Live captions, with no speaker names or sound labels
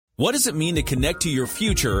What does it mean to connect to your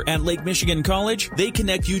future at Lake Michigan College? They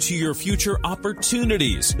connect you to your future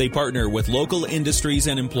opportunities. They partner with local industries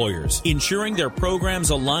and employers, ensuring their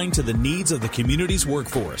programs align to the needs of the community's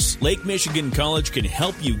workforce. Lake Michigan College can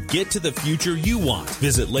help you get to the future you want.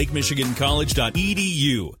 Visit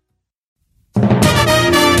lakemichigancollege.edu.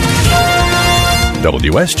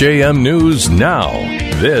 WSJM News Now.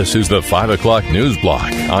 This is the 5 o'clock news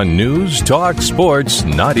block on News Talk Sports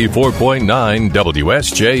 94.9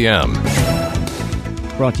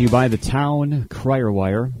 WSJM. Brought to you by the Town Crier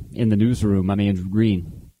Wire. In the newsroom, I'm Andrew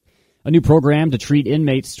Green. A new program to treat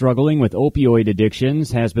inmates struggling with opioid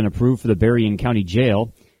addictions has been approved for the Berrien County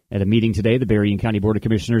Jail. At a meeting today, the Berrien County Board of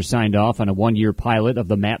Commissioners signed off on a one-year pilot of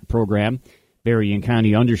the MAT program. Berrien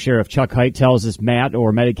County Undersheriff Chuck Hite tells us MAT,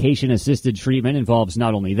 or medication-assisted treatment, involves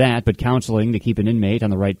not only that, but counseling to keep an inmate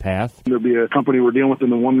on the right path. There'll be a company we're dealing with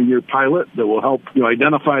in the one-year pilot that will help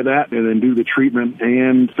identify that and then do the treatment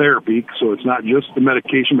and therapy. So it's not just the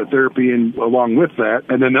medication, but therapy and along with that.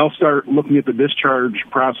 And then they'll start looking at the discharge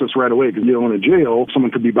process right away, because in a jail,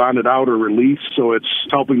 someone could be bonded out or released. So it's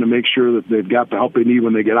helping to make sure that they've got the help they need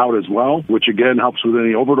when they get out as well, which again helps with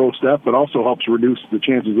any overdose death, but also helps reduce the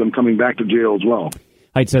chances of them coming back to jail as well.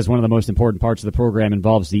 Hite says one of the most important parts of the program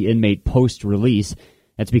involves the inmate post-release.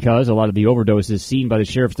 That's because a lot of the overdoses seen by the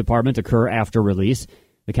Sheriff's Department occur after release.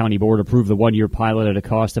 The county board approved the one-year pilot at a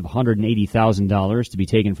cost of $180,000 to be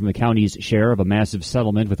taken from the county's share of a massive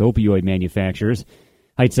settlement with opioid manufacturers.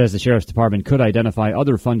 Hite says the Sheriff's Department could identify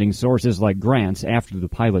other funding sources like grants after the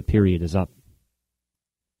pilot period is up.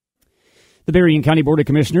 The Berrien County Board of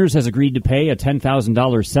Commissioners has agreed to pay a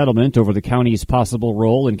 $10,000 settlement over the county's possible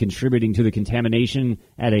role in contributing to the contamination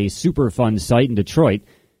at a Superfund site in Detroit.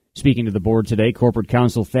 Speaking to the board today, Corporate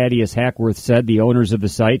Counsel Thaddeus Hackworth said the owners of the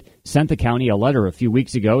site sent the county a letter a few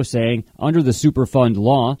weeks ago saying under the Superfund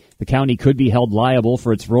law, the county could be held liable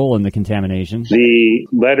for its role in the contamination. The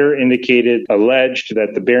letter alleged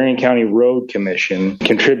that the Berrien County Road Commission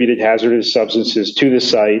contributed hazardous substances to the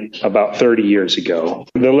site about 30 years ago.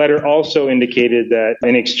 The letter also indicated that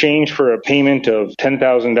in exchange for a payment of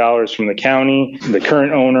 $10,000 from the county, the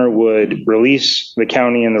current owner would release the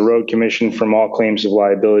county and the Road Commission from all claims of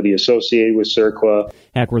liability associated with CERCLA.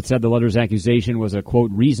 Hackworth said the letter's accusation was a, quote,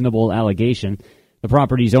 reasonable allegation. The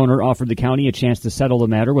property's owner offered the county a chance to settle the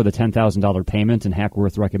matter with a $10,000 payment, and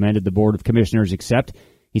Hackworth recommended the Board of Commissioners accept.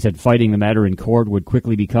 He said fighting the matter in court would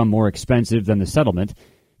quickly become more expensive than the settlement.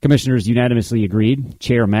 Commissioners unanimously agreed.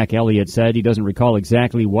 Chair Mac Elliott said he doesn't recall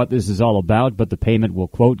exactly what this is all about, but the payment will,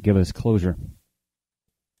 quote, give us closure.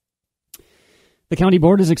 The county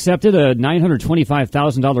board has accepted a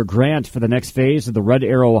 $925,000 grant for the next phase of the Red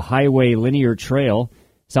Arrow Highway Linear Trail.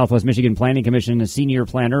 Southwest Michigan Planning Commission senior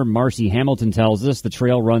planner Marcy Hamilton tells us the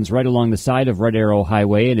trail runs right along the side of Red Arrow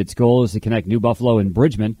Highway, and its goal is to connect New Buffalo and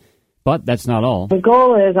Bridgman. But that's not all. The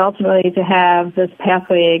goal is ultimately to have this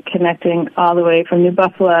pathway connecting all the way from New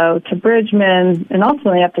Buffalo to Bridgman and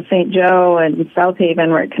ultimately up to St. Joe and South Haven,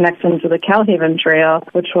 where it connects into the Calhaven Trail,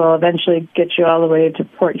 which will eventually get you all the way to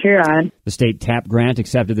Port Huron. The state TAP grant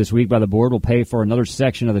accepted this week by the board will pay for another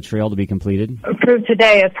section of the trail to be completed. Approved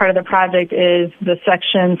today as part of the project is the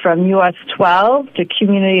section from US 12 to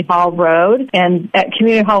Community Hall Road. And at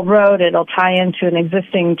Community Hall Road, it'll tie into an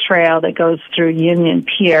existing trail that goes through Union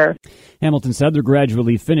Pier. Hamilton said they're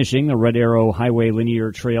gradually finishing the Red Arrow Highway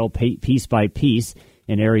Linear Trail piece by piece.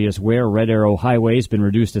 In areas where Red Arrow Highway has been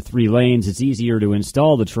reduced to 3 lanes, it's easier to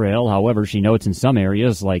install the trail. However, she notes in some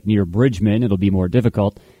areas, like near Bridgman, it'll be more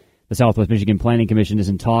difficult. The Southwest Michigan Planning Commission is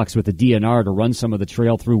in talks with the DNR to run some of the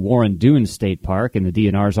trail through Warren Dunes State Park, and the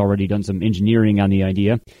DNR's already done some engineering on the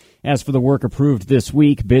idea. As for the work approved this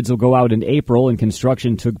week, bids will go out in April, and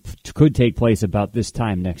construction could take place about this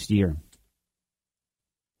time next year.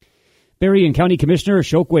 Berrien County Commissioner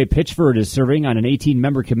Chokwe Pitchford is serving on an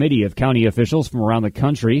 18-member committee of county officials from around the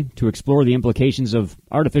country to explore the implications of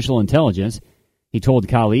artificial intelligence. He told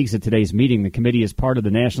colleagues at today's meeting the committee is part of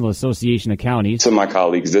the National Association of Counties. To my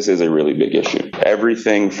colleagues, this is a really big issue.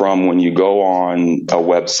 Everything from when you go on a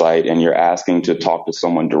website and you're asking to talk to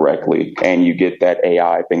someone directly and you get that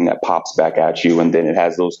AI thing that pops back at you and then it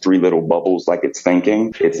has those 3 little bubbles like it's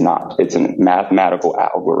thinking. It's not. It's a mathematical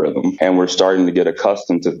algorithm. And we're starting to get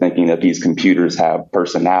accustomed to thinking that these computers have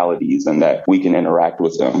personalities and that we can interact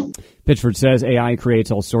with them. Pitchford says AI creates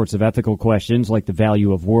all sorts of ethical questions like the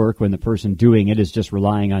value of work when the person doing it is just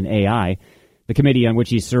relying on AI. The committee on which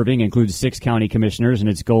he's serving includes 6 county commissioners, and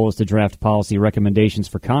its goal is to draft policy recommendations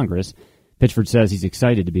for Congress. Pitchford says he's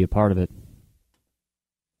excited to be a part of it.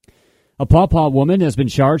 A Paw Paw woman has been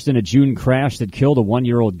charged in a June crash that killed a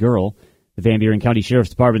 1-year-old girl. The The Van Buren County Sheriff's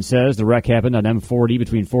Department says the wreck happened on M40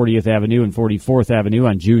 between 40th Avenue and 44th Avenue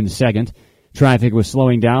on June 2nd. Traffic was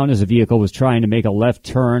slowing down as a vehicle was trying to make a left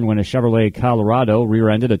turn when a Chevrolet Colorado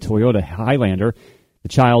rear-ended a Toyota Highlander. The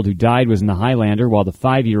child who died was in the Highlander, while the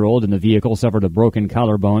 5-year-old in the vehicle suffered a broken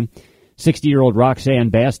collarbone. 60-year-old Roxanne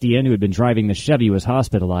Bastian, who had been driving the Chevy, was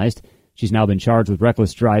hospitalized. She's now been charged with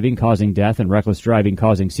reckless driving causing death and reckless driving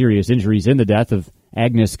causing serious injuries in the death of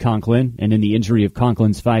Agnes Conklin and in the injury of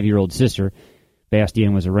Conklin's 5-year-old sister.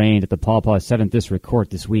 Bastian was arraigned at the Paw Paw 7th District Court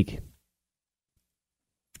this week.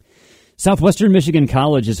 Southwestern Michigan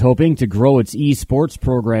College is hoping to grow its esports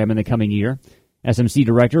program in the coming year. SMC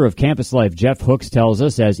Director of Campus Life Jeff Hooks tells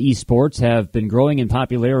us as esports have been growing in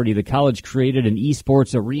popularity, the college created an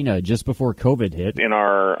esports arena just before COVID hit. In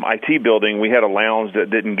our IT building, we had a lounge that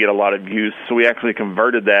didn't get a lot of use, so we actually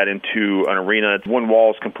converted that into an arena. One wall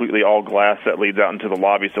is completely all glass that leads out into the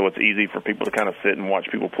lobby, so it's easy for people to kind of sit and watch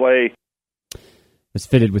people play. It's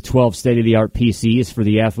fitted with 12 state-of-the-art PCs for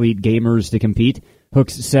the athlete gamers to compete.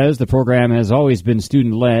 Hooks says the program has always been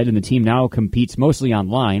student-led, and the team now competes mostly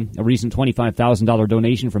online. A recent $25,000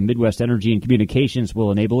 donation from Midwest Energy and Communications will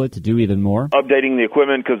enable it to do even more. Updating the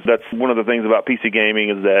equipment, because that's one of the things about PC gaming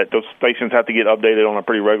is that those stations have to get updated on a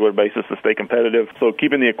pretty regular basis to stay competitive. So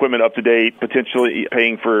keeping the equipment up to date, potentially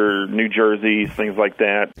paying for new jerseys, things like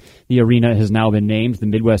that. The arena has now been named the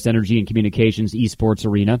Midwest Energy and Communications Esports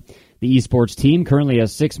Arena. The esports team currently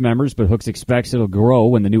has 6 members, but Hooks expects it'll grow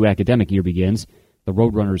when the new academic year begins. The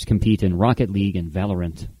Roadrunners compete in Rocket League and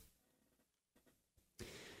Valorant.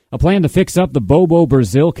 A plan to fix up the Bobo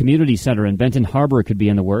Brazil Community Center in Benton Harbor could be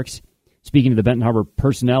in the works. Speaking to the Benton Harbor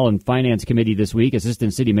Personnel and Finance Committee this week,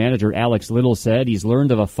 Assistant City Manager Alex Little said he's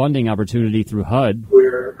learned of a funding opportunity through HUD.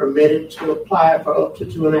 We're permitted to apply for up to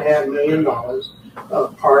 $2.5 million,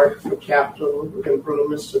 part for capital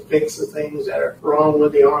improvements to fix the things that are wrong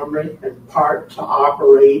with the Armory, and part to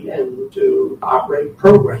operate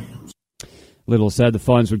programs. Little said the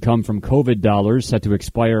funds would come from COVID dollars set to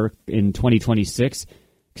expire in 2026.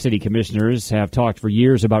 City commissioners have talked for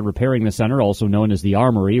years about repairing the center, also known as the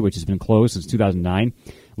Armory, which has been closed since 2009.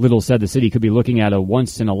 Little said the city could be looking at a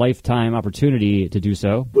once-in-a-lifetime opportunity to do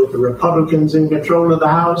so. With the Republicans in control of the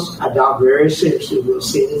House, I doubt very seriously we'll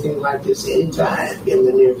see anything like this anytime in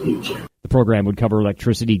the near future. The program would cover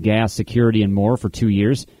electricity, gas, security, and more for 2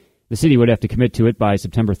 years. The city would have to commit to it by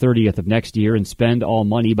September 30th of next year and spend all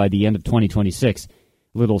money by the end of 2026.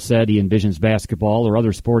 Little said he envisions basketball or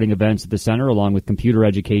other sporting events at the center, along with computer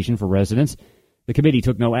education for residents. The committee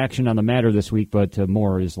took no action on the matter this week, but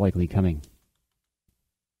more is likely coming.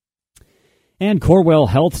 And Corewell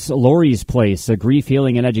Health's Lori's Place, a grief,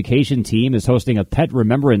 healing, and education team, is hosting a pet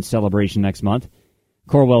remembrance celebration next month.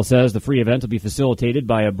 Corewell says the free event will be facilitated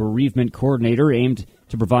by a bereavement coordinator aimed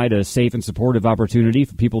to provide a safe and supportive opportunity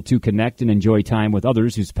for people to connect and enjoy time with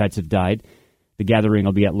others whose pets have died. The gathering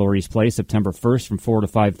will be at Lori's Place September 1st from 4 to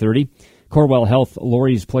 5:30. Corewell Health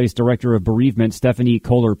Lori's Place Director of Bereavement Stephanie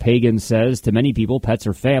Kohler-Pagan says to many people, pets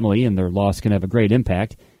are family and their loss can have a great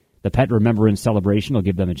impact. The Pet Remembrance Celebration will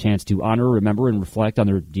give them a chance to honor, remember, and reflect on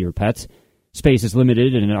their dear pets. Space is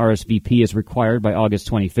limited and an RSVP is required by August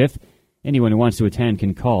 25th. Anyone who wants to attend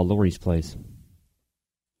can call Lori's Place.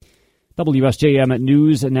 WSJM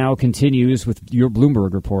News now continues with your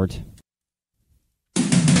Bloomberg report.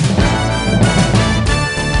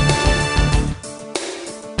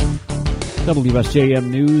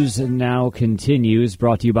 WSJM News now continues,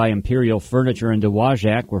 brought to you by Imperial Furniture in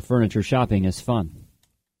Dowagiac, where furniture shopping is fun.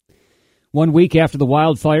 1 week after the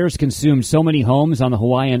wildfires consumed so many homes on the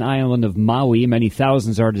Hawaiian island of Maui, many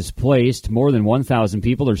thousands are displaced. More than 1,000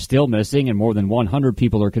 people are still missing, and more than 100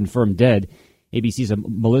 people are confirmed dead. ABC's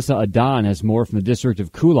Melissa Adan has more from the district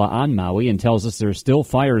of Kula on Maui and tells us there are still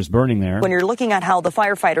fires burning there. When you're looking at how the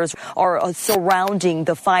firefighters are surrounding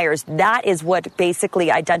the fires, that is what basically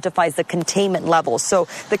identifies the containment level. So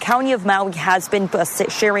the county of Maui has been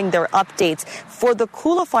sharing their updates. For the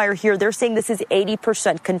Kula fire here, they're saying this is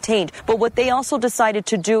 80% contained. But what they also decided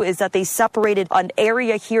to do is that they separated an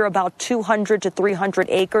area here about 200 to 300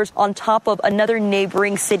 acres on top of another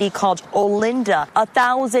neighboring city called Olinda.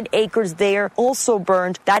 1,000 acres there also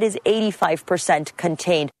burned. That is 85%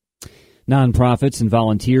 contained. Nonprofits and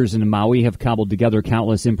volunteers in Maui have cobbled together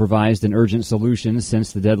countless improvised and urgent solutions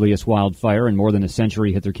since the deadliest wildfire in more than a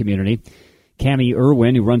century hit their community. Cammie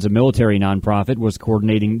Irwin, who runs a military nonprofit, was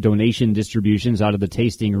coordinating donation distributions out of the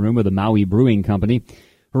tasting room of the Maui Brewing Company.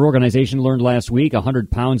 Her organization learned last week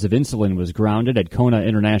 100 pounds of insulin was grounded at Kona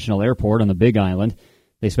International Airport on the Big Island.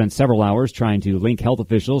 They spent several hours trying to link health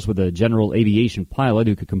officials with a general aviation pilot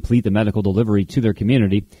who could complete the medical delivery to their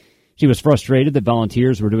community. She was frustrated that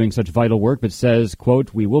volunteers were doing such vital work, but says,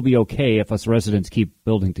 quote, "We will be okay if us residents keep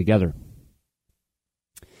building together."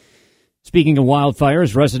 Speaking of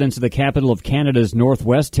wildfires, residents of the capital of Canada's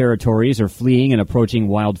Northwest Territories are fleeing and approaching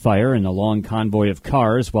wildfire in a long convoy of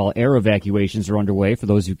cars while air evacuations are underway for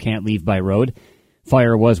those who can't leave by road.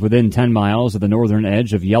 Fire was within 10 miles of the northern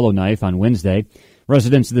edge of Yellowknife on Wednesday.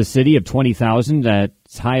 Residents of the city of 20,000 at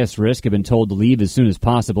its highest risk have been told to leave as soon as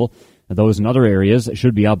possible. Those in other areas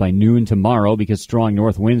should be out by noon tomorrow because strong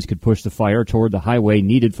north winds could push the fire toward the highway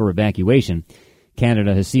needed for evacuation.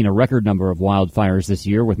 Canada has seen a record number of wildfires this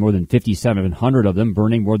year, with more than 5,700 of them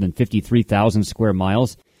burning more than 53,000 square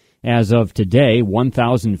miles. As of today,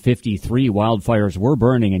 1,053 wildfires were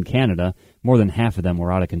burning in Canada. More than half of them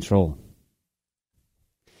were out of control.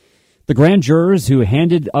 The grand jurors who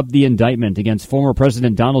handed up the indictment against former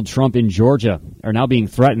President Donald Trump in Georgia are now being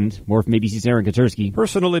threatened. More from ABC's Aaron Katersky.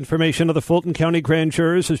 Personal information of the Fulton County grand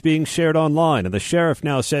jurors is being shared online, and the sheriff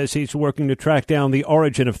now says he's working to track down the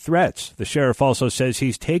origin of threats. The sheriff also says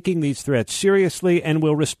he's taking these threats seriously and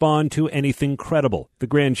will respond to anything credible. The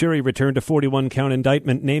grand jury returned a 41-count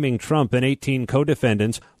indictment naming Trump and 18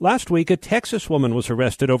 co-defendants. Last week, a Texas woman was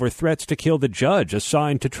arrested over threats to kill the judge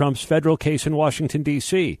assigned to Trump's federal case in Washington,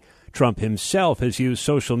 D.C. Trump himself has used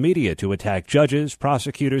social media to attack judges,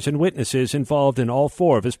 prosecutors, and witnesses involved in all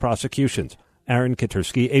four of his prosecutions. Aaron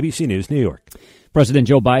Katersky, ABC News, New York. President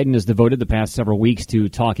Joe Biden has devoted the past several weeks to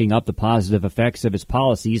talking up the positive effects of his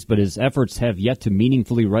policies, but his efforts have yet to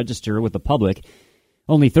meaningfully register with the public.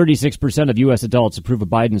 Only 36% of U.S. adults approve of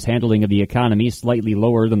Biden's handling of the economy, slightly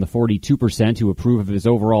lower than the 42% who approve of his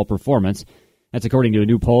overall performance. That's according to a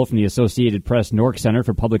new poll from the Associated Press Nork Center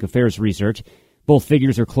for Public Affairs Research. Both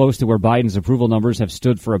figures are close to where Biden's approval numbers have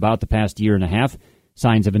stood for about the past year and a half.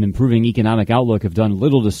 Signs of an improving economic outlook have done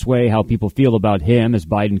little to sway how people feel about him, as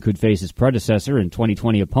Biden could face his predecessor and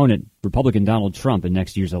 2020 opponent, Republican Donald Trump, in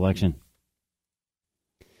next year's election.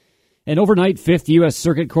 An overnight Fifth U.S.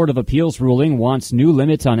 Circuit Court of Appeals ruling wants new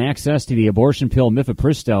limits on access to the abortion pill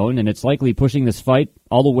mifepristone, and it's likely pushing this fight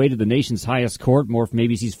all the way to the nation's highest court. More from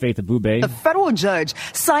ABC's Faith Abube. A federal judge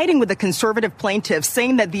siding with the conservative plaintiffs,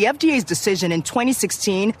 saying that the FDA's decision in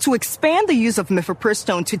 2016 to expand the use of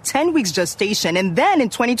mifepristone to 10 weeks gestation and then in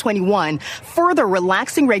 2021 further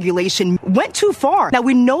relaxing regulation went too far. Now,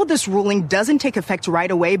 we know this ruling doesn't take effect right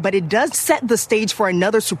away, but it does set the stage for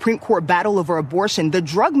another Supreme Court battle over abortion. The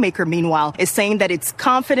drug maker, meanwhile, is saying that it's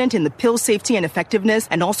confident in the pill's safety and effectiveness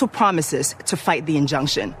and also promises to fight the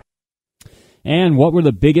injunction. And what were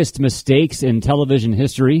the biggest mistakes in television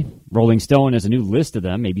history? Rolling Stone has a new list of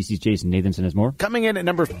them. ABC's Jason Nathanson has more. Coming in at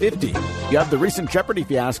number 50, you have the recent Jeopardy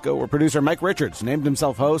fiasco where producer Mike Richards named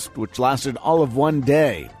himself host, which lasted all of one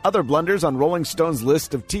day. Other blunders on Rolling Stone's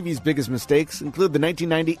list of TV's biggest mistakes include the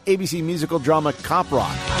 1990 ABC musical drama Cop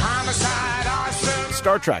Rock,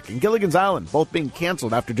 Star Trek, and Gilligan's Island, both being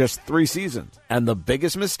canceled after just 3 seasons. And the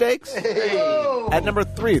biggest mistakes? At number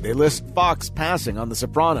 3, they list Fox passing on The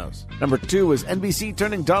Sopranos. Number 2 is NBC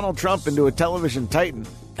turning Donald Trump into a television titan.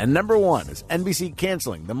 And number 1 is NBC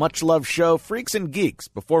canceling the much-loved show Freaks and Geeks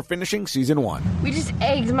before finishing season 1. We just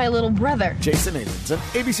egged my little brother. Jason Nathanson,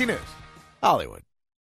 ABC News, Hollywood.